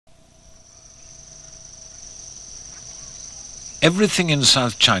Everything in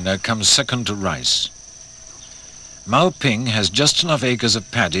South China comes second to rice. Maoping has just enough acres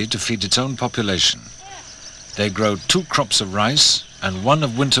of paddy to feed its own population. They grow 2 crops of rice and 1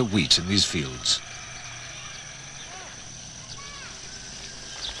 of winter wheat in these fields.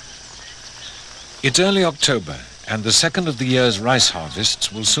 It's early October, and the second of the year's rice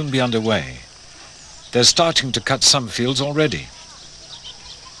harvests will soon be underway. They're starting to cut some fields already.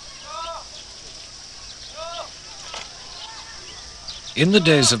 In the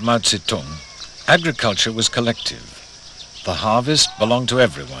days of Mao Zedong, agriculture was collective. The harvest belonged to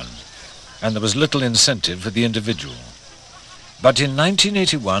everyone, and there was little incentive for the individual. But in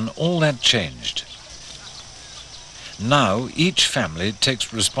 1981, all that changed. Now, each family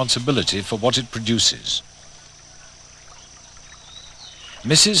takes responsibility for what it produces.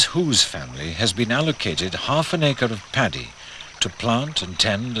 Mrs. Hu's family has been allocated half an acre of paddy to plant and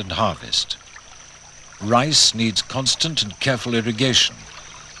tend and harvest. Rice needs constant and careful irrigation.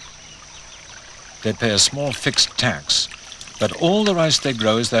 They pay a small fixed tax, but all the rice they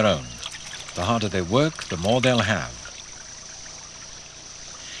grow is their own. The harder they work, the more they'll have.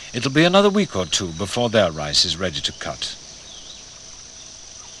 It'll be another week or 2 before their rice is ready to cut.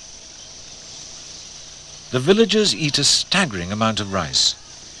 The villagers eat a staggering amount of rice,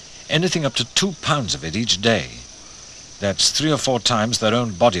 anything up to 2 pounds of it each day. That's 3 or 4 times their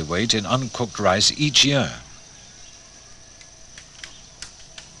own body weight in uncooked rice each year.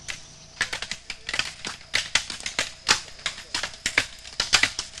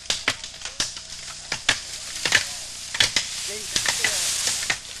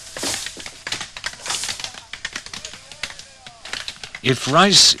 If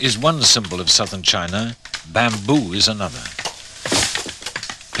rice is one symbol of southern China, bamboo is another.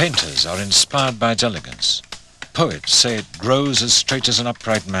 Painters are inspired by its elegance. Poets say it grows as straight as an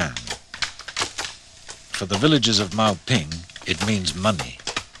upright man. For the villagers of Maoping, it means money.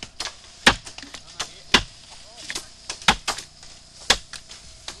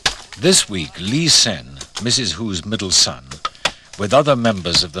 This week, Li Sen, Mrs. Hu's middle son, with other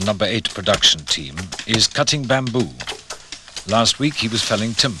members of the No. 8 production team, is cutting bamboo. Last week he was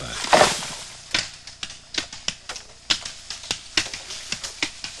felling timber.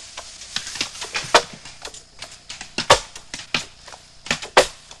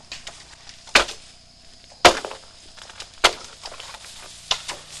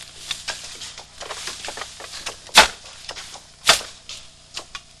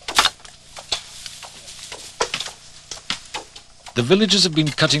 The villagers have been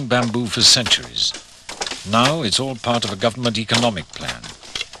cutting bamboo for centuries. Now it's all part of a government economic plan.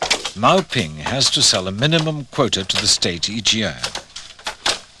 Maoping has to sell a minimum quota to the state each year.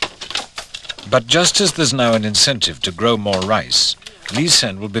 But just as there's now an incentive to grow more rice, Li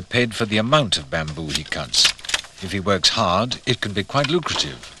Sen will be paid for the amount of bamboo he cuts. If he works hard, it can be quite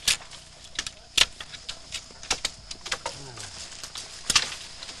lucrative.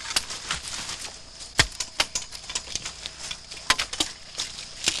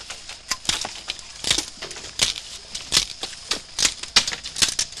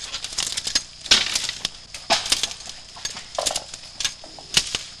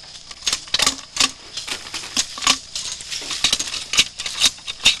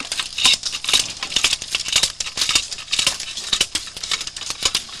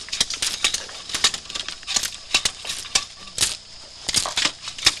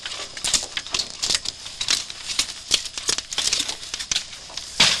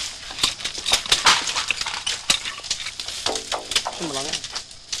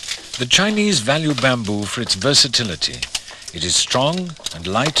 The Chinese value bamboo for its versatility. It is strong and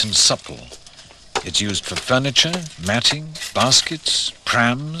light and supple. It's used for furniture, matting, baskets,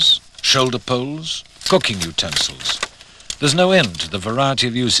 prams, shoulder poles, cooking utensils. There's no end to the variety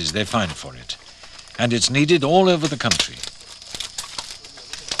of uses they find for it. And it's needed all over the country.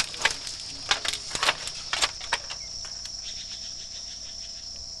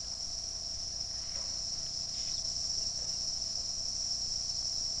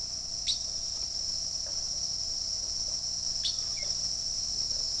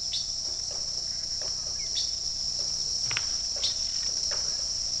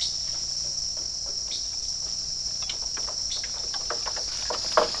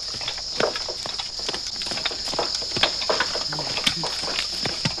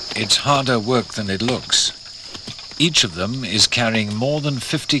 It's harder work than it looks. Each of them is carrying more than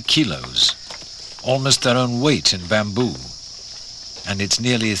 50 kilos, almost their own weight in bamboo. And it's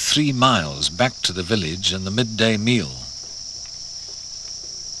nearly 3 miles back to the village and the midday meal.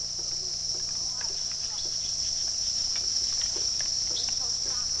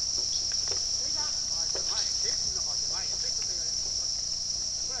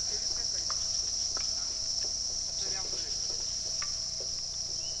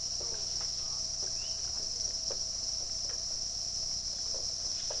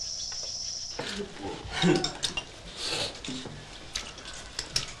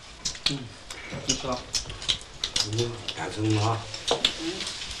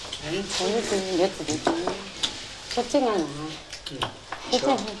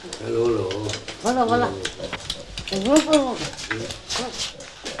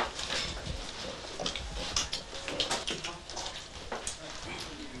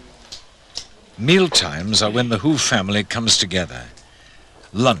 Meal times are when the Hu family comes together.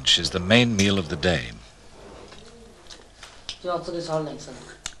 Lunch is the main meal of the day.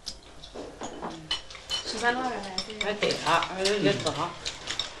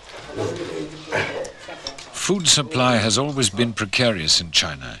 Food supply has always been precarious in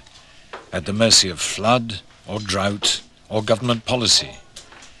China, at the mercy of flood or drought or government policy.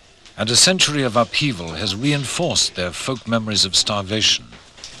 And a century of upheaval has reinforced their folk memories of starvation.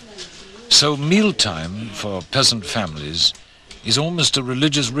 So mealtime for peasant families is almost a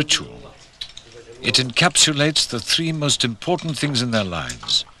religious ritual. It encapsulates the three most important things in their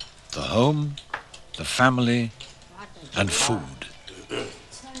lives: the home, the family, and food.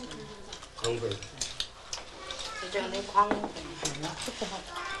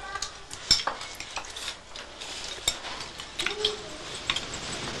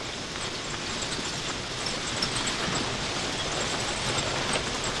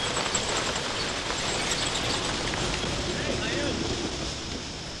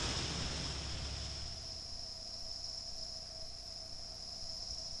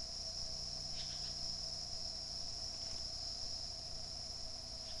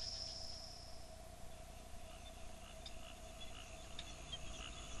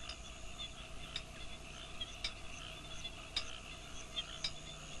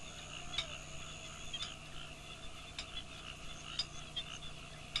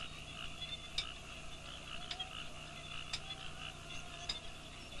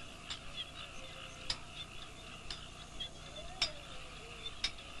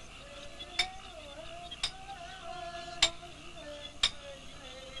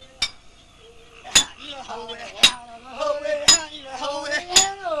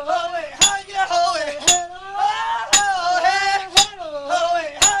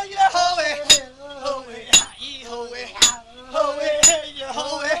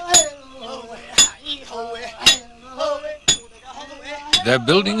 They're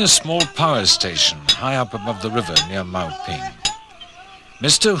building a small power station high up above the river near Maoping.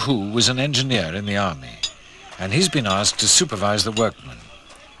 Mr. Hu was an engineer in the army, and he's been asked to supervise the workmen.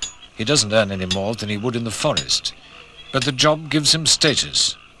 He doesn't earn any more than he would in the forest, but the job gives him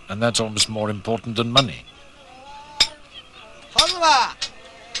status, and that's almost more important than money.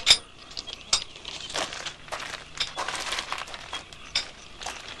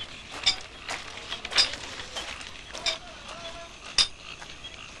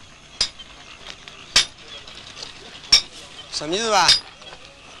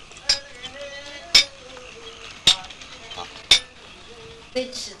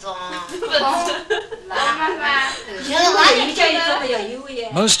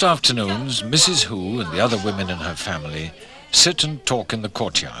 Most afternoons, Mrs. Hu and the other women in her family sit and talk in the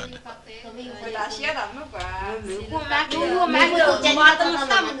courtyard.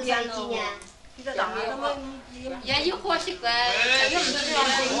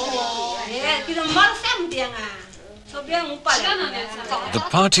 The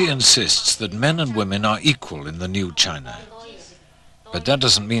party insists that men and women are equal in the new China. But that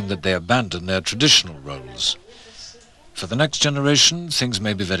doesn't mean that they abandon their traditional roles. For the next generation, things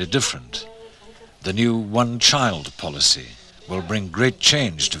may be very different. The new one-child policy will bring great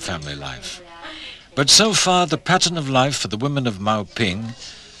change to family life. But so far, the pattern of life for the women of Maoping,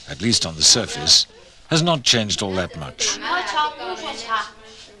 at least on the surface, has not changed all that much.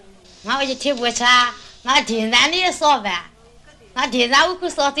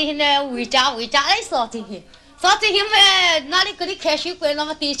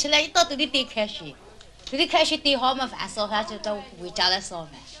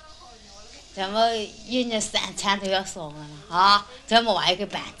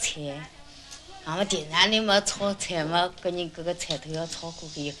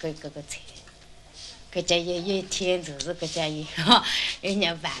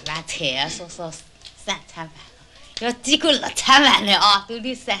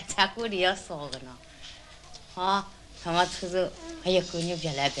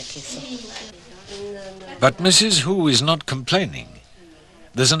 But Mrs. Hu is not complaining.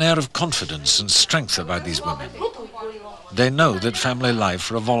 There's an air of confidence and strength about these women. They know that family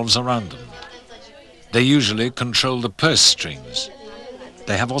life revolves around them. They usually control the purse strings.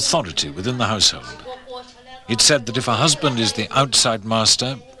 They have authority within the household. It's said that if a husband is the outside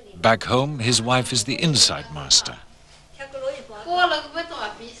master, Back home, his wife is the inside master.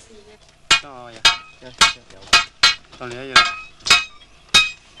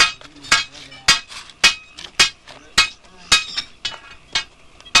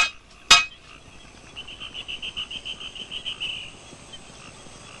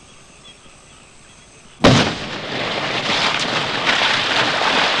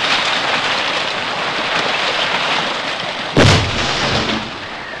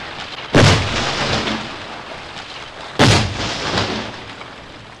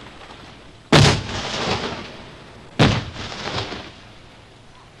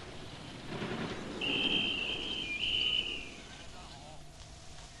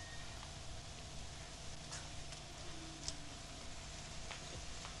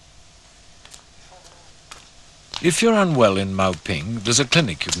 If you're unwell in Maoping, there's a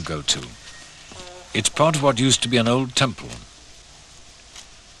clinic you can go to. It's part of what used to be an old temple.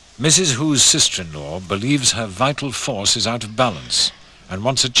 Mrs. Hu's sister-in-law believes her vital force is out of balance and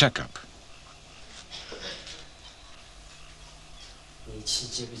wants a checkup.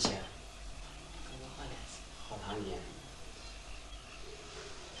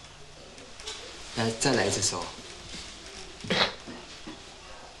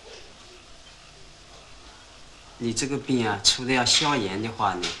 You 这个病啊，除了要消炎的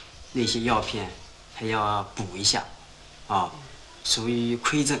话呢，那些药片还要补一下，啊，属于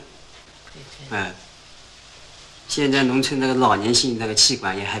亏症。现在农村那个老年性那个气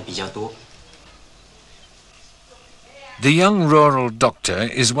管炎还比较多。The young rural doctor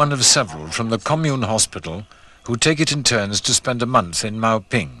is one of several from the commune hospital who take it in turns to spend a month in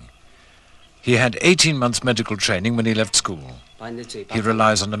Maoping. He had 18 months medical training when he left school. He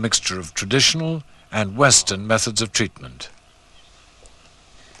relies on a mixture of traditional and Western methods of treatment.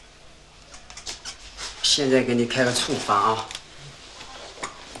 现在给你开个处方啊。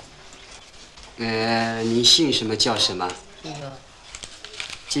你姓什么叫什么？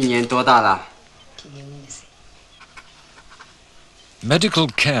今年多大了？ Medical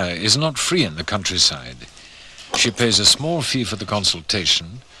care is not free in the countryside. She pays a small fee for the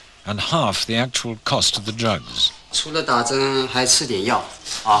consultation and half the actual cost of the drugs. 除了打针还吃点药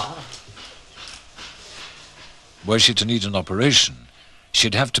啊。 Were she to need an operation,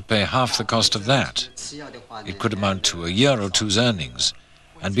 she'd have to pay half the cost of that. It could amount to a year or two's earnings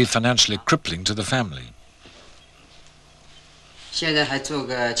and be financially crippling to the family. 现在还做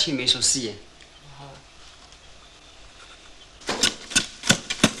个青霉素试验。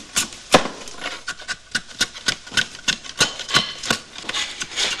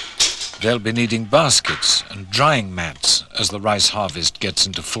 They'll be needing baskets and drying mats as the rice harvest gets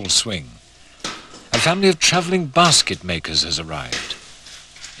into full swing. A family of travelling basket makers has arrived.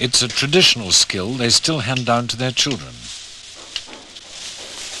 It's a traditional skill they still hand down to their children.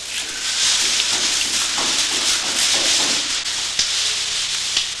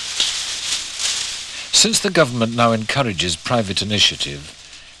 Since the government now encourages private initiative,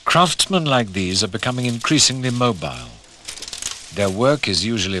 craftsmen like these are becoming increasingly mobile. Their work is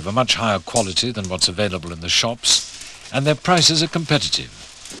usually of a much higher quality than what's available in the shops, and their prices are competitive.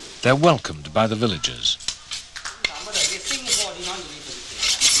 They're welcomed by the villagers.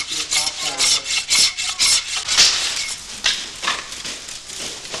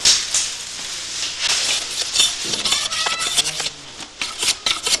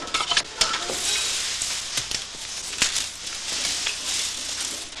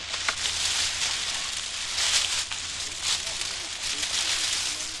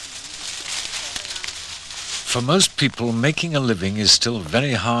 For most people, making a living is still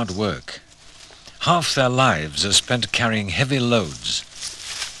very hard work. Half their lives are spent carrying heavy loads.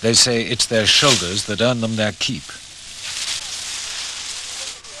 They say it's their shoulders that earn them their keep.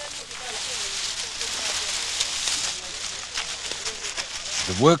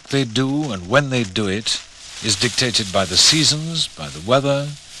 The work they do and when they do it is dictated by the seasons, by the weather,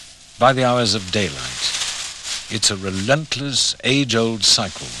 by the hours of daylight. It's a relentless, age-old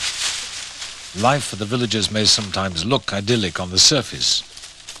cycle. Life for the villagers may sometimes look idyllic on the surface,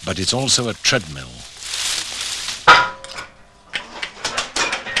 but it's also a treadmill.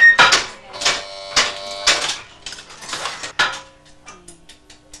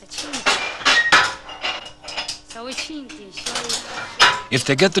 If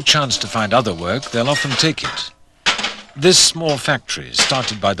they get the chance to find other work, they'll often take it. This small factory,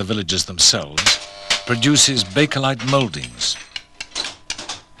 started by the villagers themselves, produces bakelite mouldings.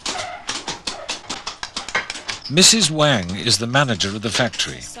 Mrs. Wang is the manager of the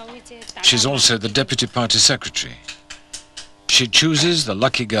factory. She's also the deputy party secretary. She chooses the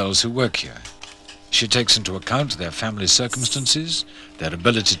lucky girls who work here. She takes into account their family circumstances, their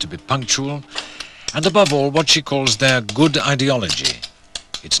ability to be punctual, and above all, what she calls their good ideology.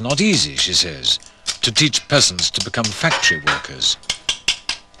 It's not easy, she says, to teach peasants to become factory workers.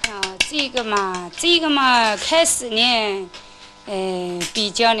 这个嘛，开始呢，比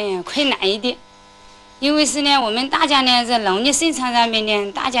较呢困难一点，因为是呢，我们大家呢在农业生产上面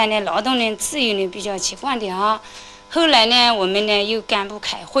呢，大家呢劳动呢自由呢比较习惯的啊。后来呢，我们呢又干部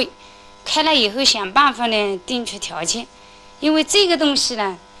开会，开了以后想办法呢定出条件，因为这个东西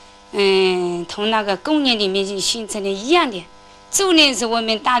呢，同那个工业里面就形成的一样的。 做呢是我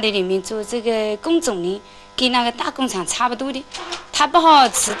们大队里面做这个工种呢，跟那个大工厂差不多的，他不好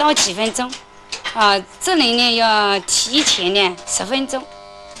迟到几分钟，这人呢要提前呢10分钟。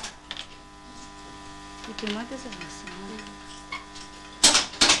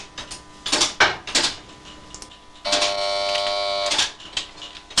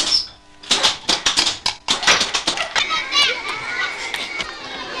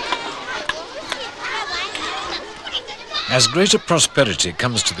As greater prosperity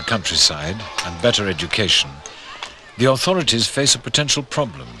comes to the countryside and better education, the authorities face a potential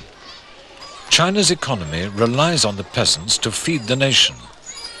problem. China's economy relies on the peasants to feed the nation.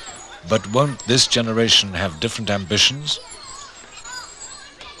 But won't this generation have different ambitions?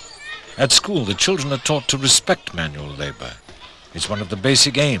 At school, the children are taught to respect manual labor. It's one of the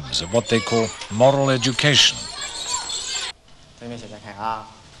basic aims of what they call moral education. 咱们现在看啊，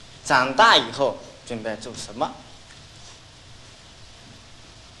长大以后准备做什么？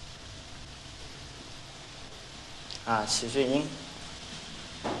 7岁音，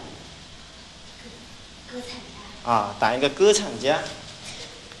当一个歌唱家。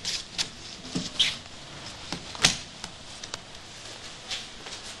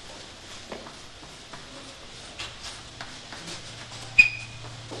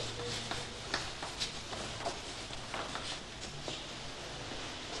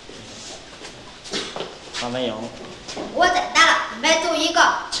王文勇，我长大了，准备做一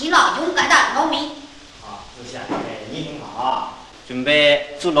个勤劳勇敢的农民。 坐下，你很好啊！准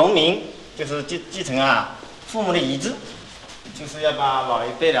备做农民，就是继承父母的遗志，就是要把老一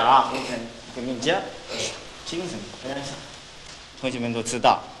辈的革命家精神培养起来。同学们都知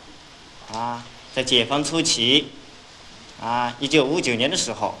道，在解放初期，1959年的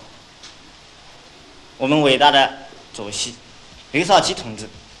时候，我们伟大的主席刘少奇同志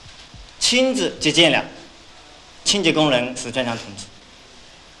亲自接见了清洁工人石传祥同志，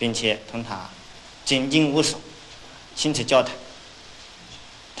并且同他 紧紧握手，亲自交谈。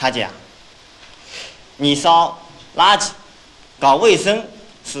他讲：“你扫垃圾、搞卫生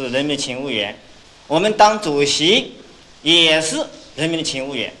是人民勤务员，我们当主席也是人民的勤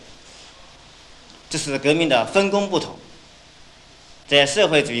务员。这是革命的分工不同，在社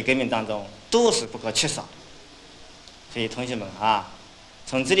会主义革命当中都是不可缺少的。所以同学们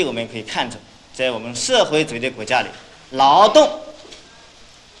从这里我们可以看出，在我们社会主义的国家里，劳动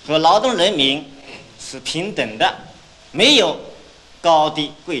和劳动人民 是平等的，没有高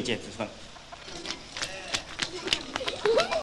低贵贱之分。